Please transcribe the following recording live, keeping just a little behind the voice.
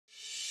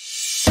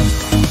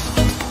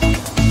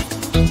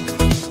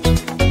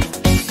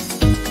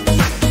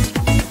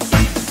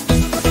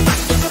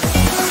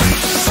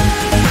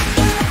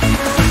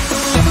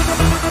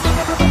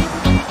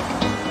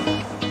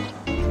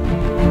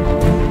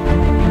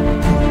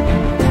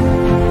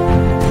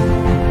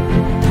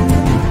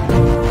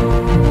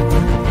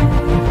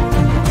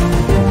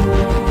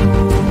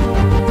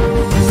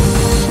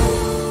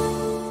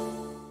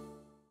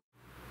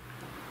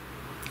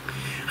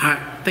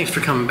Thanks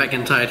for coming back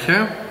inside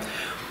here.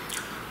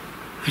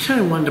 I said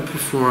I wanted to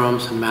perform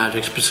some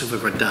magic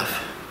specifically for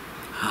deaf.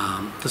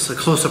 This is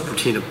a close-up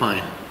routine of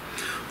mine.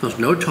 There's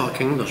no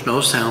talking, there's no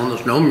sound,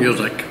 there's no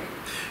music.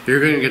 You're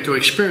going to get to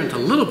experience a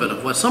little bit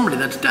of what somebody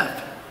that's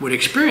deaf would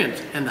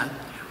experience and that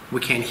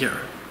we can't hear.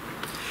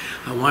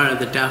 I wanted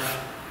the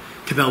deaf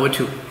to be able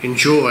to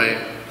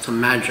enjoy some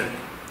magic.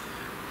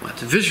 Well,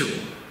 it's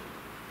visual,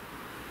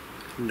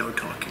 no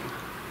talking.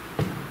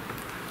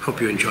 Hope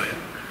you enjoy it.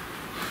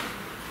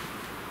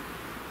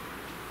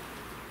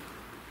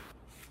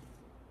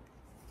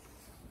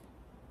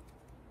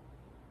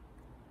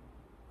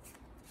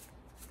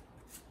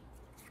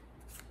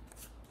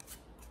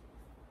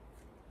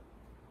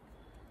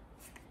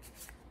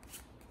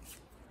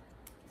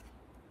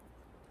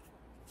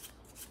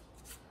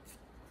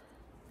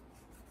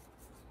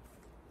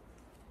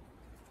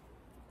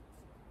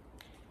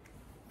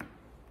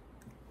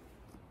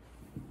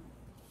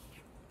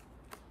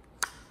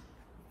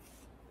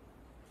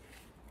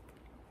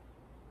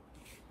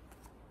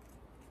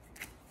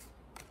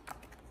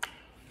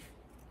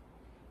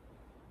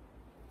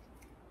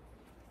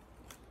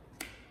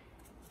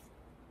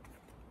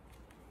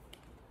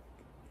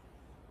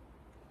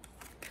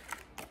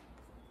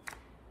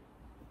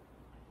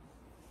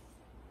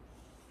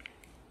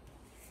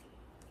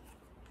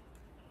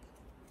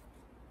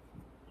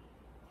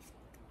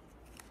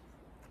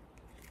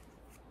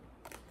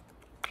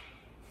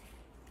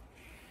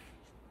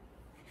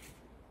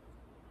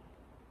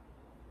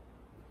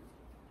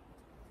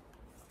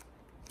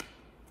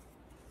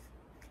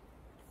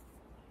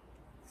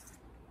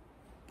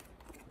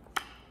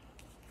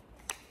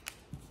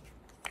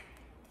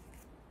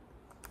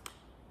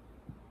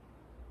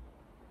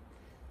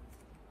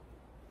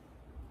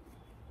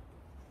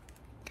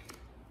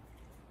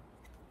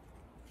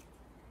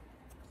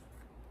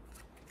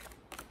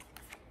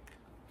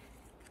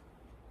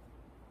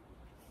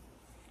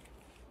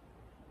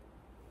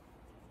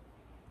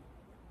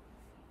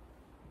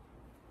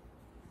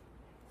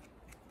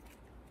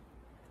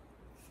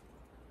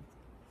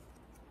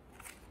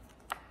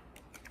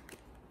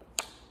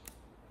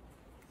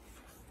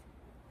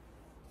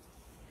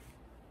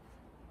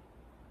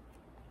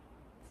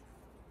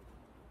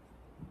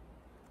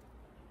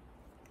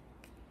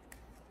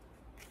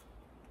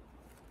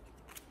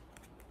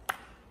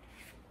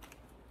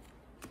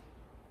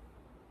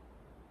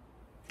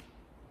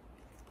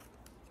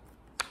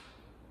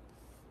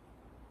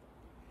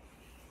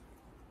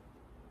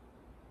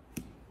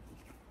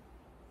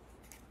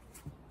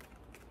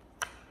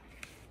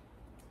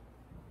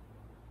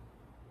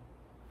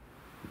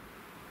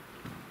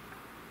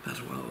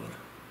 As well.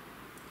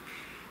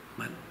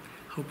 But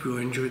hope you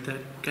enjoyed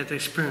that, get to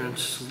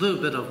experience a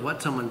little bit of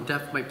what someone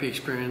deaf might be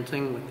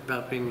experiencing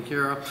without being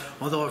here.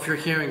 Although if you're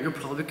hearing, you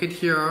probably could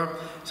hear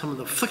some of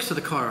the flicks of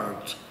the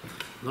cards,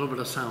 a little bit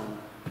of sound.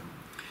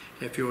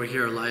 If you were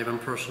here live in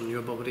person,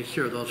 you'll be able to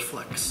hear those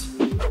flicks.